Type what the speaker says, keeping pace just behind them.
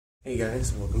Hey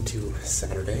guys, welcome to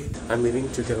Saturday. I'm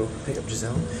leaving to go pick up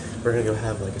Giselle. We're gonna go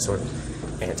have like a sort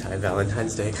of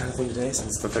anti-Valentine's Day kind of thing today since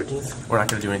it's the 13th. We're not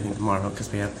gonna do anything tomorrow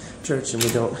because we have church and we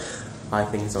don't buy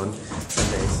things on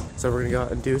Sundays. So we're gonna go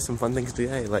out and do some fun things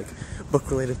today, like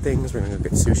book-related things. We're gonna go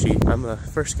get sushi. I'm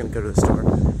first gonna go to the store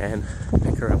and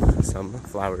pick her up some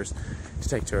flowers to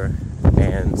take to her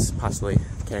and possibly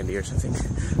candy or something.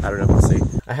 I don't know, we'll see.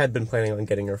 I had been planning on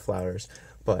getting her flowers,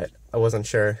 but I wasn't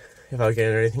sure if I would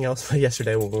get anything else. But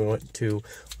yesterday when we went to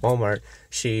Walmart,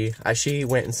 she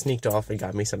went and sneaked off and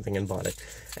got me something and bought it.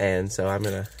 And so I'm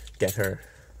gonna get her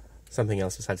something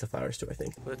else besides the flowers too, I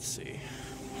think. Let's see.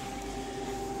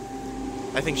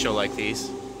 I think she'll like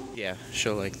these. Yeah,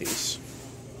 she'll like these.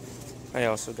 I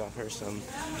also got her some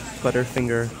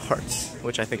Butterfinger hearts,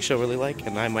 which I think she'll really like,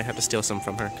 and I might have to steal some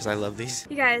from her because I love these.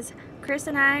 You guys, Chris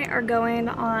and I are going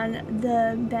on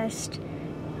the best,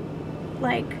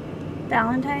 like,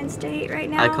 Valentine's date right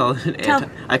now. I call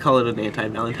it an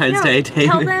anti-Valentine's Day date.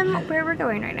 Tell them where we're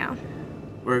going right now.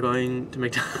 We're going to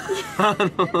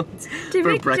McDonald's To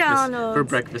for McDonald's for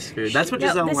breakfast food. That's what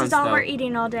Giselle wants. This is all though. we're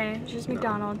eating all day. Just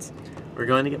McDonald's. We're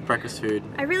going to get breakfast food.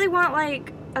 I really want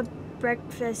like a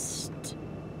breakfast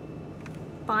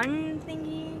bun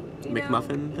thingy.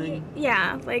 McMuffin thing?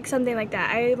 Yeah, like something like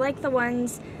that. I like the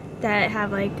ones that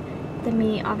have like the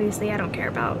meat. Obviously I don't care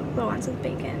about the ones with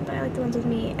bacon, but I like the ones with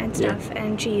meat and stuff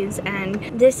and cheese, and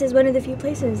this is one of the few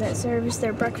places that serves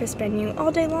their breakfast menu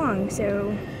all day long.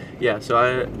 So yeah,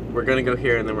 so we're gonna go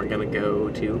here and then we're gonna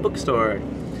go to a bookstore.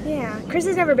 Yeah, Chris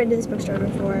has never been to this bookstore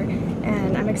before,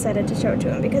 and I'm excited to show it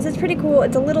to him because it's pretty cool.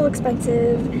 It's a little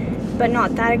expensive, but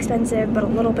not that expensive, but a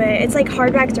little bit. It's like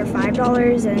hardbacks are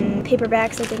 $5 and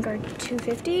paperbacks I think are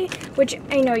 $2.50, which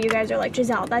I know you guys are like,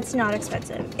 Giselle, that's not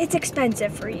expensive. It's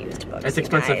expensive for used books. It's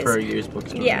expensive for a used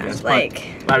bookstore. Yeah, yes,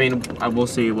 like. But, I mean, we'll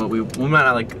see what we might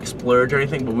not like splurge or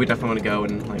anything, but we definitely want to go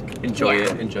and like enjoy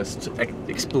it and just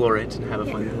explore it and have a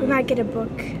fun time. We might get a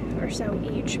book or so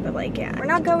each, but like, yeah. We're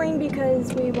not going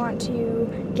because we want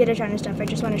to get a ton of stuff. I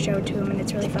just want to show it to him and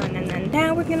it's really fun. And then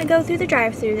now we're gonna go through the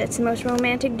drive-thru. That's the most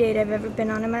romantic date I've ever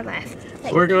been on in my life.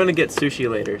 We're going to get sushi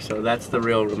later, so that's the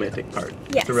real romantic part.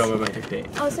 Yes. It's the real romantic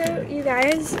date. Also, you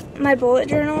guys, my bullet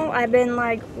journal, I've been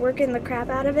like working the crap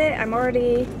out of it.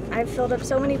 I've filled up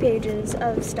so many pages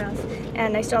of stuff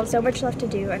and I still have so much left to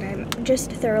do, and I'm just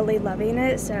thoroughly loving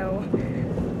it, so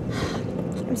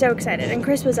I'm so excited. And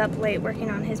Chris was up late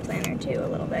working on his planner too a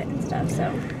little bit and stuff,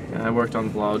 so. I worked on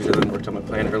vlogs and then worked on my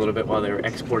planner a little bit while they were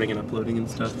exporting and uploading and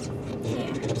stuff.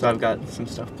 Yeah. So I've got some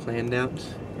stuff planned out,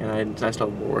 and I still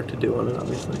have more work to do on it,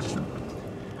 obviously. So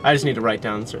I just need to write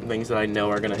down certain things that I know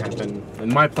are going to happen.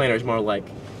 And my planner is more like,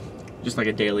 just like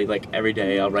a daily, like every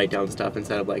day I'll write down stuff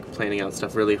instead of like planning out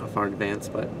stuff really far in advance.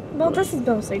 But well, this is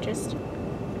mostly just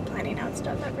planning out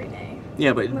stuff every day.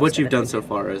 Yeah, but what you've done so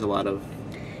far is a lot of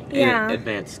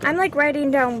advanced stuff. I'm like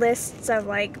writing down lists of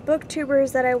like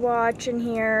booktubers that I watch in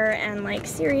here and like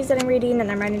series that I'm reading, and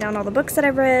I'm writing down all the books that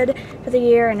I've read for the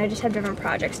year, and I just have different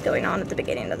projects going on at the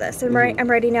beginning of this. I'm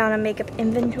writing down a makeup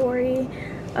inventory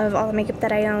of all the makeup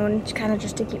that I own, kind of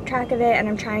just to keep track of it, and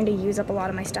I'm trying to use up a lot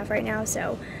of my stuff right now,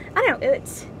 so I don't know,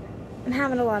 I'm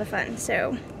having a lot of fun,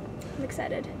 so I'm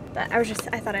excited. But I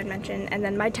thought I'd mention, and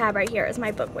then my tab right here is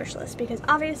my book wish list, because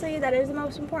obviously that is the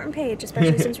most important page,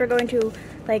 especially since we're going to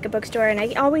like a bookstore, and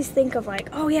I always think of like,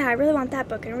 oh yeah, I really want that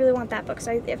book, and I really want that book,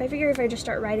 so I figure if I just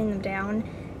start writing them down,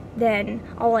 then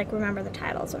I'll like remember the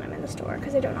titles when I'm in the store,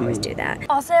 because I don't always do that.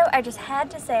 Also, I just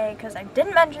had to say, because I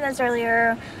didn't mention this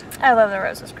earlier, I love the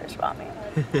roses Chris bought me.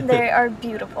 They are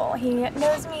beautiful. He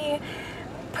knows me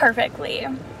perfectly.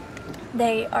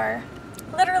 They are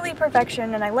literally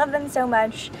perfection, and I love them so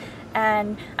much,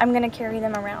 and I'm gonna carry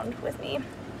them around with me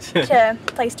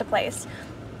to place.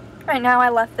 Right now I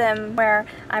left them where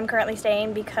I'm currently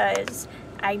staying because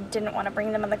I didn't want to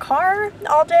bring them in the car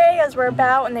all day as we're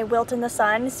about, and they wilt in the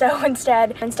sun. So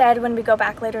instead when we go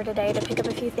back later today to pick up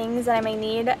a few things that I may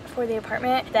need for the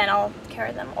apartment, then I'll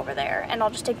carry them over there and I'll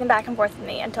just take them back and forth with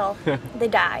me until they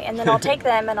die, and then I'll take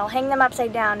them and I'll hang them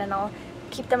upside down and I'll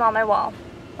keep them on my wall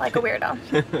like a weirdo,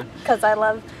 because I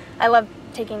love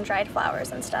taking dried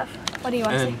flowers and stuff. What do you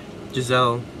want to say?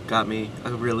 Giselle got me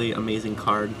a really amazing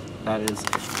card that is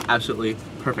absolutely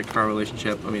perfect for our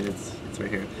relationship. I mean, it's right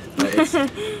here, but it's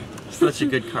such a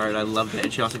good card. I loved it.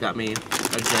 And she also got me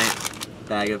a giant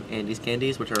bag of Andy's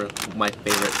candies, which are my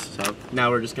favorites. So now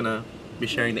we're just gonna be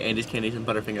sharing the Andy's candies and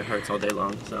Butterfinger hearts all day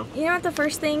long. So you know what the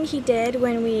first thing he did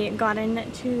when we got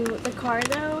into the car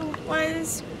though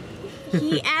was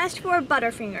he asked for a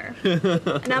Butterfinger,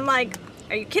 and I'm like,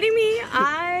 Are you kidding me?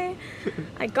 I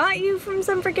got you from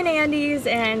some freaking Andes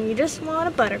and you just want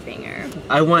a Butterfinger.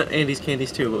 I want Andes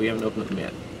candies too, but we haven't opened them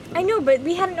yet. I know, but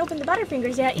we hadn't opened the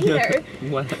Butterfingers yet either.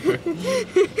 Whatever.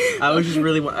 I was just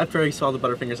really, after I saw the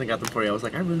Butterfingers I got them for you, I was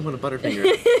like, I really want a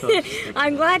Butterfinger. So,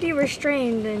 I'm glad you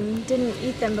restrained and didn't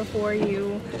eat them before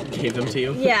you gave them to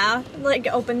you? Yeah, like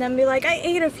open them and be like, I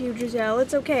ate a few, Giselle,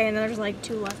 it's okay. And there's like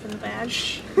 2 left in the bag.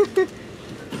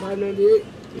 $5.98.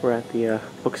 We're at the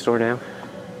bookstore now.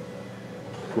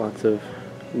 Lots of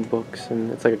books, and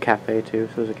it's like a cafe too,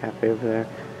 so there's a cafe over there.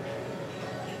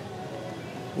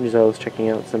 Giselle was checking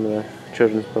out some of the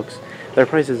children's books. Their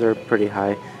prices are pretty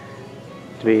high,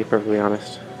 to be perfectly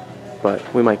honest, but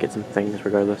we might get some things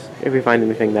regardless. If we find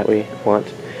anything that we want,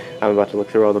 I'm about to look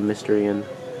through all the mystery and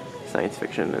science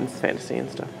fiction and fantasy and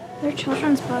stuff. Their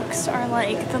children's books are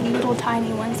like the little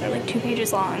tiny ones. They're like 2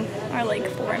 pages long, are like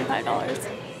 $4 and $5.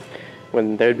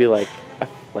 When there would be like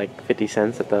 50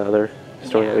 cents at the other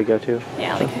store that we go to.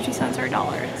 Yeah, like 50 cents or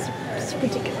 $1. It's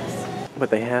ridiculous. But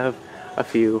they have a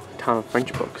few Tom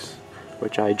French books,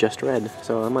 which I just read,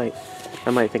 so I might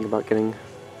think about getting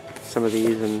some of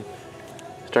these and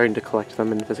starting to collect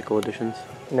them in physical editions.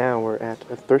 Now we're at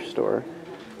a thrift store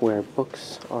where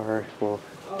books are, well,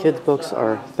 kids' books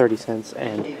are 30 cents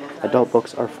and adult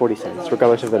books are 40 cents,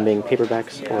 regardless of them being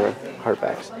paperbacks or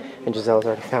hardbacks. And Giselle's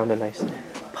already found a nice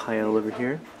pile over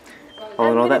here.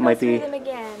 All in all, that might be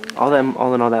all in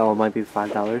all that might be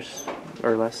 $5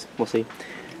 or less. We'll see,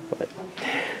 but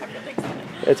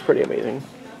it's pretty amazing.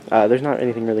 There's not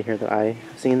anything really here that I've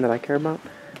seen that I care about,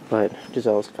 but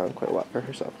Giselle's found quite a lot for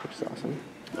herself, which is awesome.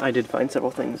 I did find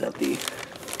several things at the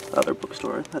other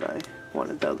bookstore that I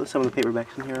wanted, though. Some of the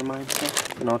paperbacks in here are mine, so,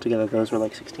 and altogether those were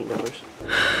like $16.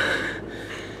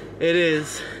 It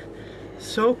is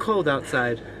so cold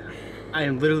outside. I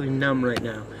am literally numb right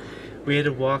now. We had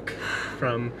to walk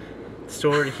from the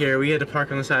store to here. We had to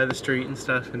park on the side of the street and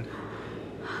stuff and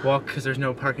walk because there's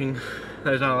no parking.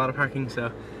 There's not a lot of parking,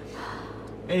 so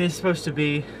it is supposed to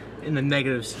be in the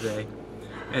negatives today,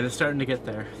 and it's starting to get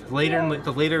there. The later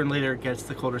and later it gets,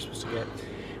 the colder it's supposed to get.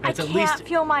 And I can't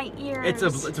feel my ears.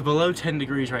 It's below 10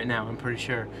 degrees right now. I'm pretty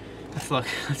sure. Let's look.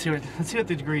 Let's see what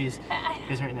the degrees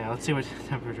is right now. Let's see what the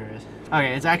temperature is.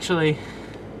 Okay, it's actually.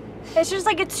 It's just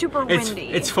like it's super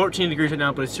windy. It's 14 degrees right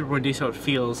now, but it's super windy, so it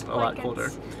feels a lot colder.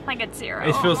 Like it's 0.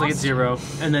 It feels like it's 0.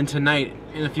 And then tonight,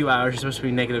 in a few hours, it's supposed to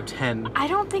be -10. I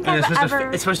don't think and I've ever.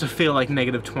 It's supposed to feel like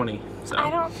 -20. So. I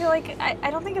don't feel like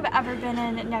I don't think I've ever been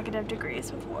in negative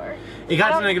degrees before. It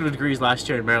got to negative degrees last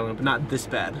year in Maryland, but not this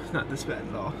bad. Not this bad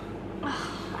at all.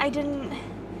 I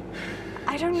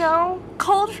don't know.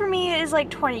 Cold for me is like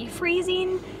 20.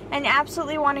 Freezing and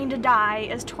absolutely wanting to die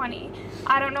is 20.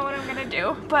 I don't know what I'm gonna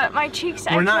do, but my cheeks,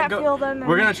 I can't feel them.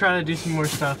 We're gonna try to do some more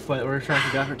stuff, but we're trying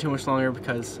to go for too much longer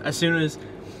because as soon as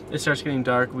it starts getting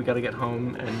dark, we gotta get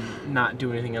home and not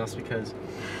do anything else because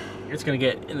it's gonna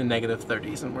get in the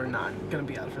 -30s and we're not gonna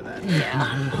be out for that.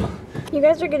 Yeah. You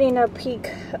guys are getting a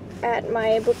peek at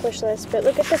my book wish list, but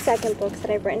look at the second book that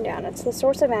I've written down. It's The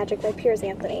Source of Magic by Piers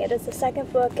Anthony. It is the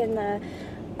second book in the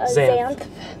Xanth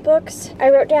books. I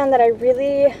wrote down that I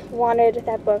really wanted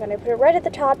that book and I put it right at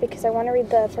the top because I want to read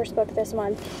the first book this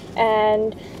month.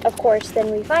 And of course,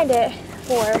 then we find it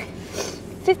for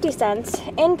 50 cents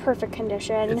in perfect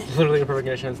condition. It's literally in perfect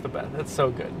condition. It's the best. That's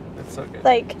so good. That's so good.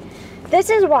 Like,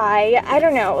 this is why, I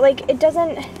don't know, like it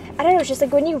doesn't, I don't know, it's just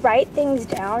like when you write things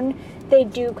down, they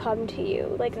do come to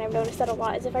you. Like, and I've noticed that a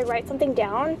lot, is if I write something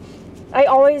down, I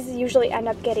always usually end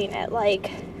up getting it like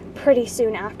pretty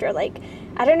soon after. Like,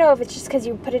 I don't know if it's just because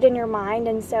you put it in your mind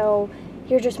and so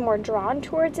you're just more drawn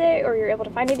towards it or you're able to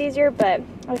find it easier, but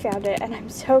I found it and I'm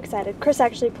so excited. Chris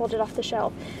actually pulled it off the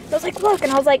shelf. I was like, look,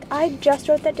 and I was like, I just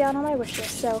wrote that down on my wish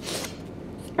list, so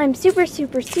I'm super,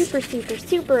 super, super, super,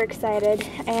 super excited,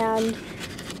 and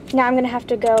now I'm going to have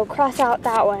to go cross out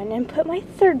that one and put my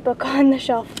third book on the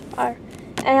shelf,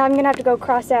 and I'm going to have to go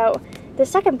cross out the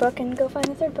second book and go find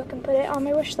the third book and put it on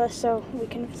my wish list so we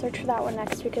can search for that one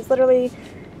next, because literally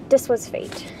this was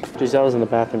fate. Giselle's in the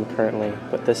bathroom currently,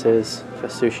 but this is the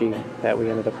sushi that we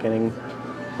ended up getting.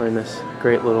 We're in this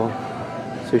great little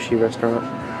sushi restaurant.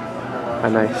 A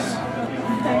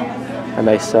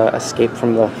nice escape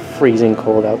from the freezing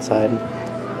cold outside.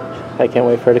 I can't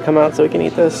wait for it to come out so we can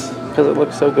eat this because it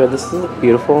looks so good. This is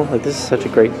beautiful. Like, this is such a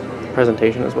great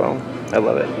presentation as well. I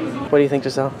love it. What do you think,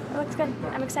 Giselle? It looks good.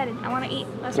 I'm excited. I want to eat.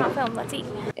 Let's not film. Let's eat.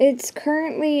 It's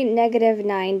currently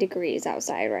 -9 degrees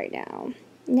outside right now.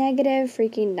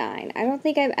 -9. I don't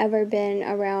think I've ever been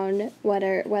around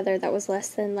weather that was less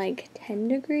than like 10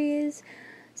 degrees.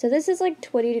 So this is like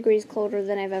 20 degrees colder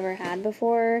than I've ever had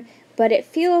before, but it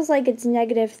feels like it's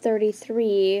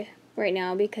 -33 right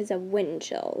now because of wind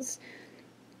chills.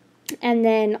 And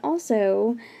then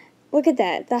also, look at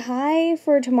that. The high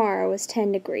for tomorrow is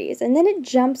 10 degrees. And then it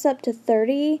jumps up to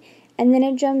 30. And then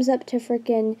it jumps up to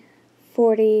freaking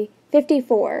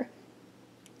 54.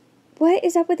 What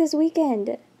is up with this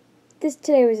weekend?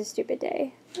 Today was a stupid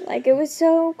day. Like, it was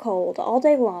so cold all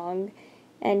day long.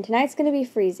 And tonight's going to be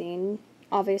freezing,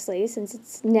 obviously, since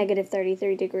it's negative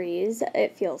 33 degrees,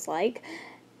 it feels like.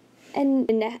 And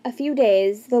in a few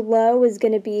days, the low is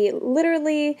going to be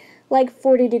literally like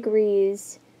 40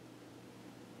 degrees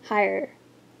higher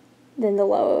than the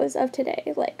lows of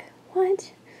today. Like,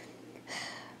 what?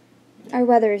 Our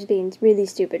weather is being really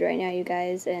stupid right now, you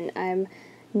guys, and I'm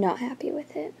not happy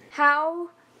with it. How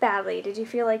badly did you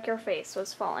feel like your face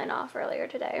was falling off earlier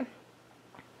today?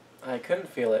 I couldn't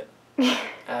feel it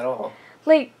at all.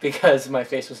 Like, because my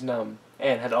face was numb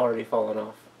and had already fallen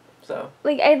off. So.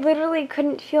 Like, I literally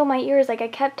couldn't feel my ears. Like, I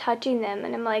kept touching them,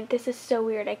 and I'm like, this is so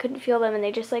weird. I couldn't feel them, and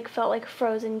they just, like, felt like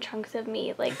frozen chunks of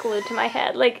meat, like, glued to my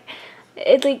head. Like,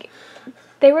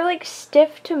 they were, like,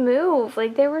 stiff to move.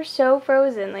 Like, they were so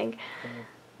frozen. Like,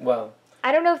 well.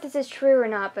 I don't know if this is true or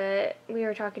not, but we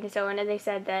were talking to someone, and they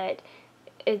said that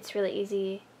it's really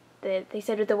easy. They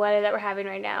said with the weather that we're having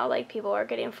right now, like, people are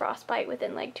getting frostbite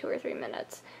within, like, 2 or 3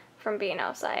 minutes from being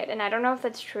outside. And I don't know if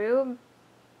that's true,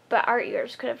 but our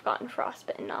ears could have gotten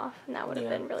frostbitten off, and that would have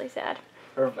been really sad.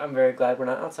 I'm very glad we're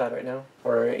not outside right now.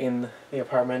 We're in the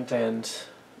apartment, and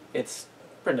it's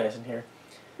pretty nice in here.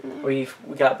 Mm-hmm. We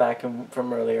got back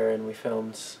from earlier, and we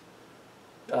filmed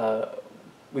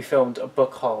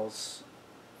book hauls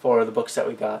for the books that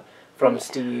we got from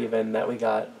Steve and that we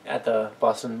got at the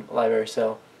Boston Library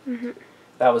sale. Mm-hmm.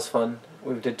 That was fun.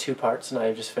 We did 2 parts, and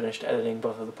I just finished editing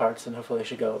both of the parts, and hopefully they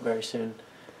should go up very soon.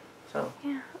 So.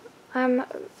 Yeah. I'm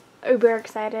uber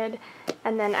excited,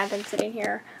 and then I've been sitting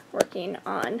here working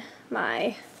on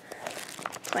my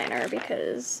planner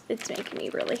because it's making me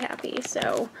really happy.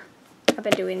 So I've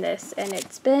been doing this, and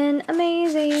it's been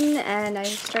amazing, and I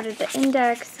started the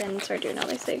index and started doing all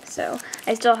these things. So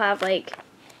I still have, like,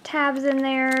 tabs in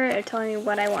there telling me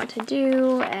what I want to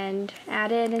do and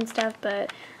add in and stuff,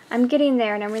 but I'm getting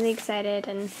there, and I'm really excited,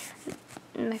 and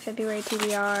my February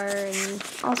TBR and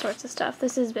all sorts of stuff.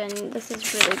 This is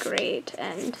really great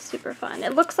and super fun.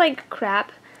 It looks like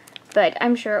crap, but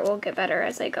I'm sure it will get better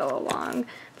as I go along.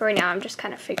 But right now I'm just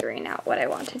kind of figuring out what I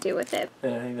want to do with it.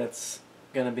 And I think that's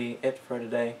going to be it for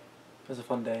today. It was a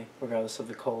fun day, regardless of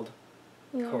the cold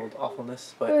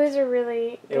awfulness. But it was a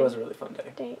really fun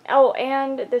day. Oh,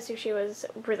 and the sushi was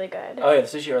really good. Oh yeah, the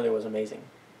sushi earlier was amazing.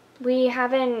 We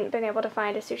haven't been able to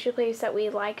find a sushi place that we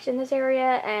liked in this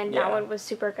area, and that one was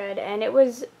super good, and it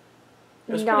was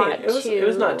not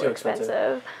too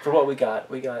expensive. For what we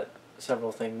got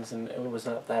several things, and it was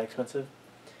not that expensive.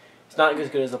 It's not as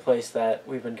good as the place that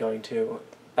we've been going to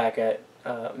back at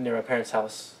near my parents'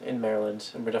 house in Maryland,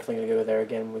 and we're definitely going to go there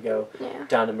again when we go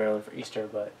down to Maryland for Easter.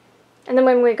 And then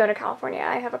when we go to California,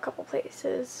 I have a couple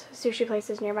sushi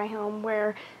places near my home,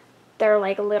 where they're,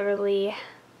 like, literally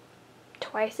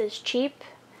twice as cheap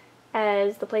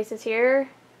as the places here.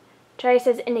 Twice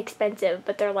as inexpensive,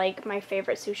 but they're, like, my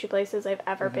favorite sushi places I've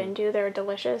ever been to. They're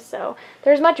delicious. So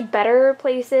there's much better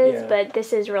places, but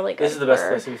this is really good. This is the best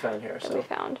place we found here. We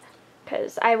found,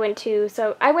 because I went to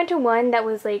one that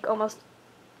was, like, almost,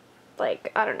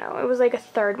 like, I don't know, it was like a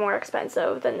third more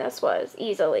expensive than this was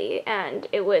easily, and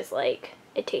it was like,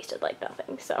 it tasted like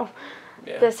nothing. So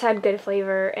this had good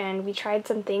flavor, and we tried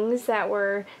some things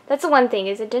that's the one thing,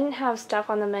 is it didn't have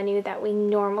stuff on the menu that we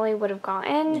normally would have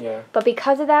gotten, but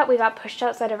because of that, we got pushed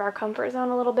outside of our comfort zone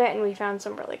a little bit, and we found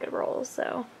some really good rolls,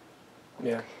 so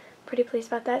pretty pleased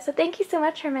about that. So thank you so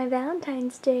much for my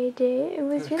Valentine's Day date. It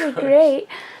was really great.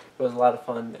 It was a lot of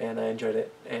fun, and I enjoyed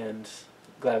it, and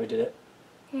glad we did it.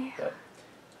 Yeah. But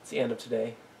it's the end of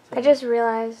today. So. I just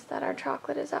realized that our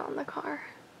chocolate is out in the car.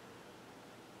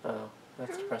 Oh.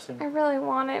 That's depressing. I really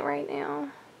want it right now.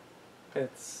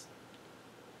 It's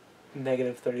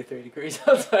negative 33 degrees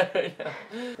outside right now.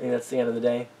 I think that's the end of the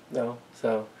day, though.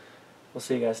 So we'll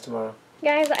see you guys tomorrow.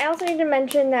 Guys, I also need to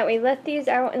mention that we left these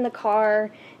out in the car,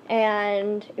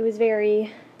 and it was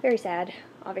very, very sad,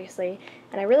 obviously.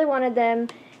 And I really wanted them,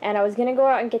 and I was going to go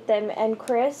out and get them, and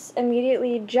Chris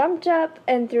immediately jumped up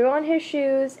and threw on his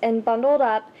shoes and bundled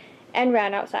up and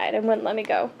ran outside and wouldn't let me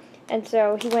go. And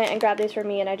so he went and grabbed these for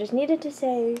me, and I just needed to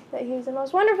say that he's the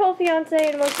most wonderful fiance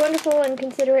and the most wonderful and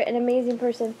considerate and amazing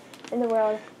person in the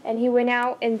world. And he went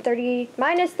out in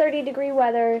minus 30 degree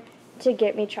weather to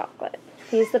get me chocolate.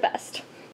 He's the best.